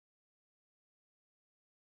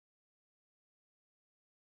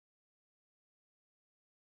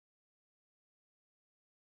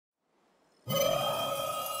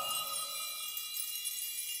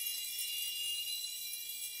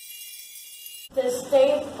The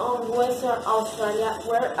state of Western Australia,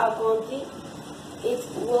 where a country is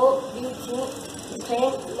well due to the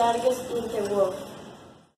 10th largest in the world.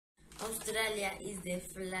 Australia is the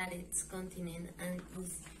flattest continent and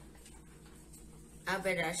its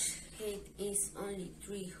average height is only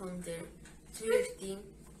 350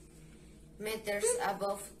 meters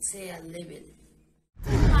above sea level.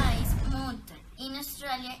 The highest mountain in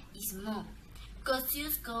Australia is Mount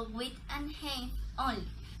Kosciuszko with an height only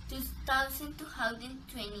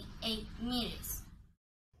 2,228 meters.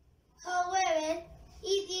 However,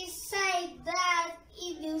 it is said that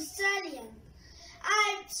in the Australian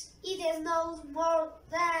Alps it snows more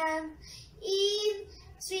than in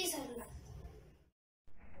Switzerland.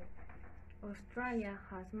 Australia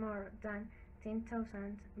has more than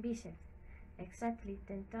 10,000 beaches, exactly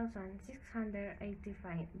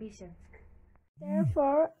 10,685 beaches.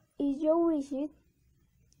 Therefore, if you visit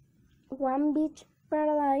one beach per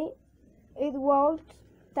day, it will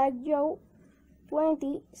take you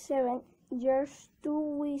 27 years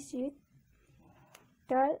to visit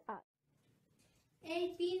all.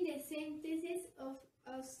 18 percent of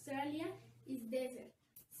Australia is desert.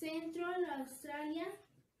 Central Australia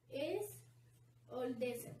is all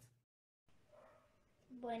desert.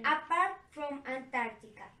 Apart from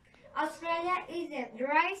Antarctica, Australia is the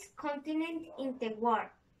driest continent in the world.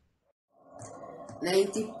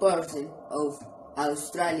 90% of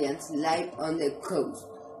Australians live on the coast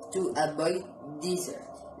to avoid desert,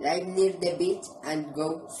 live near the beach and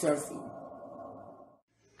go surfing.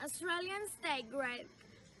 Australians take great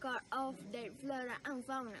care of their flora and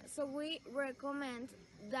fauna, so we recommend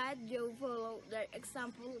that you follow their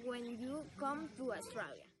example when you come to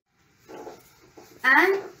Australia.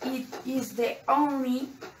 And it is the only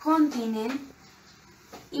continent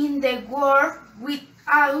in the world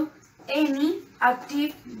without any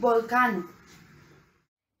active volcano.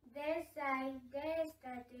 They say the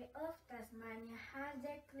state of Tasmania has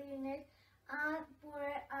the cleanest and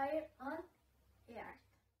purest air on Earth.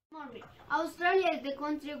 Australia is the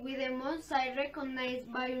country with the most sites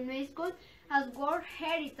recognized by UNESCO as World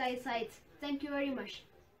Heritage Sites. Thank you very much.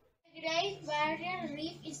 The Great Barrier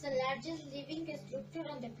Reef is the largest living structure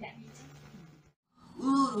on the planet.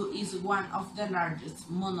 Uluru is one of the largest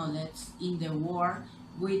monoliths in the world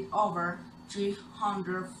with over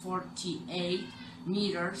 348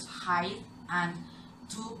 meters high and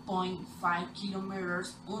 2.5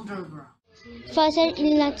 kilometers underground. Fraser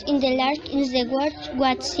Inlet in the large in the world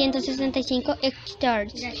was 165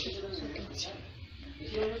 hectares.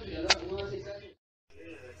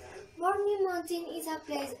 Morning Mountain is a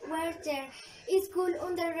place where there is cool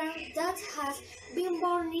underground that has been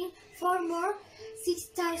burning for more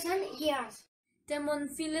 6,000 years. The Mount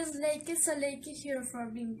Phillips Lake is a lake here for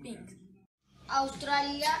being pink.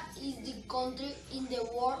 Australia is the country in the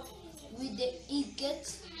world with the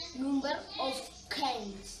highest number of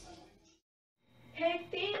canyons.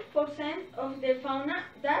 13% of the fauna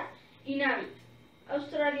that inhabit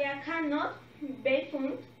Australia cannot be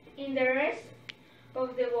found in the rest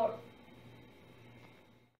of the world.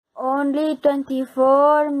 Only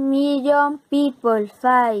 24 million people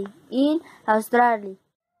live in Australia.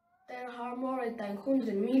 There are more than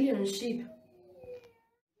 100 million sheep.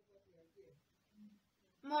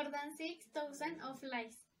 More than 6,000 of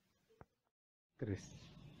lice.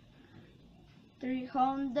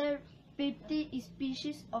 350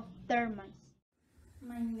 species of termites.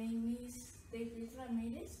 My name is David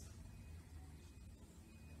Ramirez.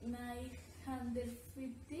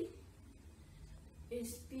 950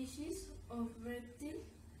 species of reptiles,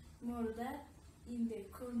 more than in the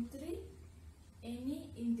country, any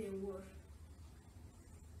in the world.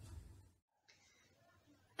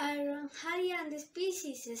 Around 100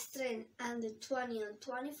 species strength and 20 and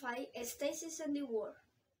 25 species in the world.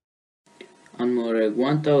 And more than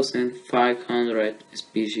 1,500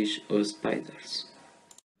 species of spiders.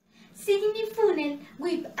 Sydney funnel,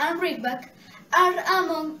 whip and ringback are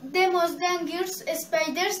among the most dangerous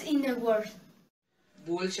spiders in the world.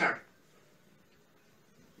 Bull shark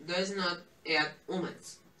does not eat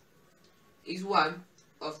humans. Is one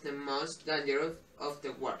of the most dangerous of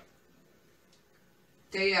the world.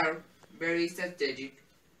 They are very strategic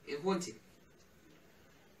in hunting.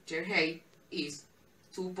 Their height is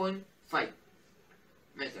 2.5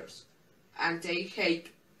 meters and they weigh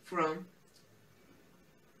from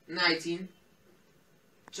 19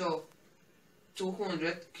 to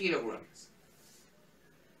 200 kilograms.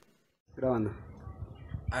 Grabando.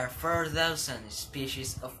 Are 4,000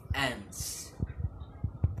 species of ants.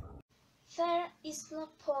 There is no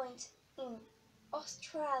point in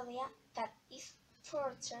Australia that is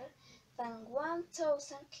further than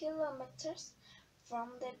 1,000 kilometers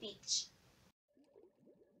from the beach.